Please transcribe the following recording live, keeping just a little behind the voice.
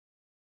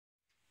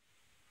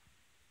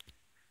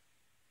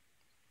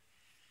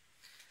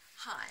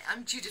Hi,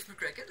 I'm Judith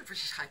Macgregor, the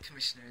British High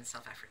Commissioner in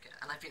South Africa,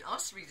 and I've been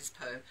asked to read this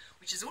poem,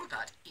 which is all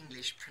about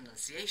English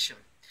pronunciation.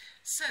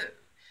 So,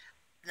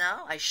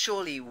 now I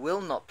surely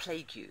will not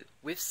plague you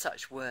with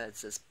such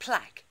words as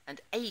plaque and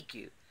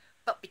ague,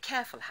 but be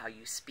careful how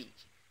you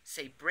speak.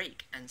 Say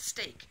break and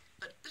stake,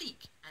 but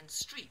bleak and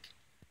streak.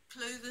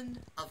 Cloven,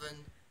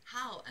 oven,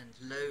 how and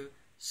low,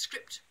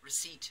 script,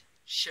 receipt,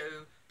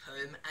 show,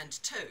 poem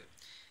and toe.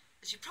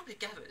 As you probably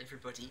gathered,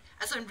 everybody,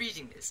 as I'm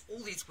reading this, all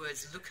these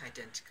words look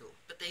identical,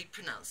 but they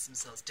pronounce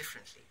themselves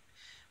differently.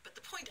 But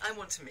the point I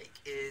want to make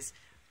is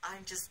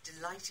I'm just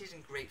delighted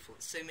and grateful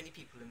that so many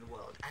people in the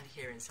world, and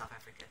here in South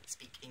Africa,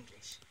 speak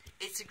English.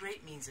 It's a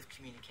great means of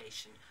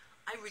communication.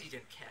 I really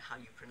don't care how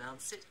you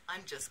pronounce it.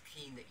 I'm just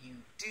keen that you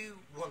do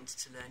want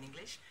to learn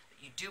English,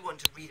 that you do want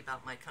to read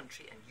about my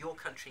country and your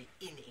country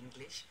in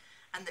English,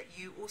 and that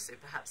you also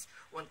perhaps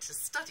want to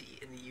study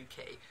in the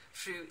UK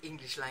through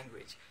English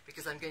language,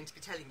 because I'm going to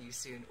be telling you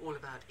soon all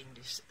about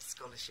English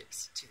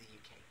scholarships to the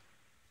UK.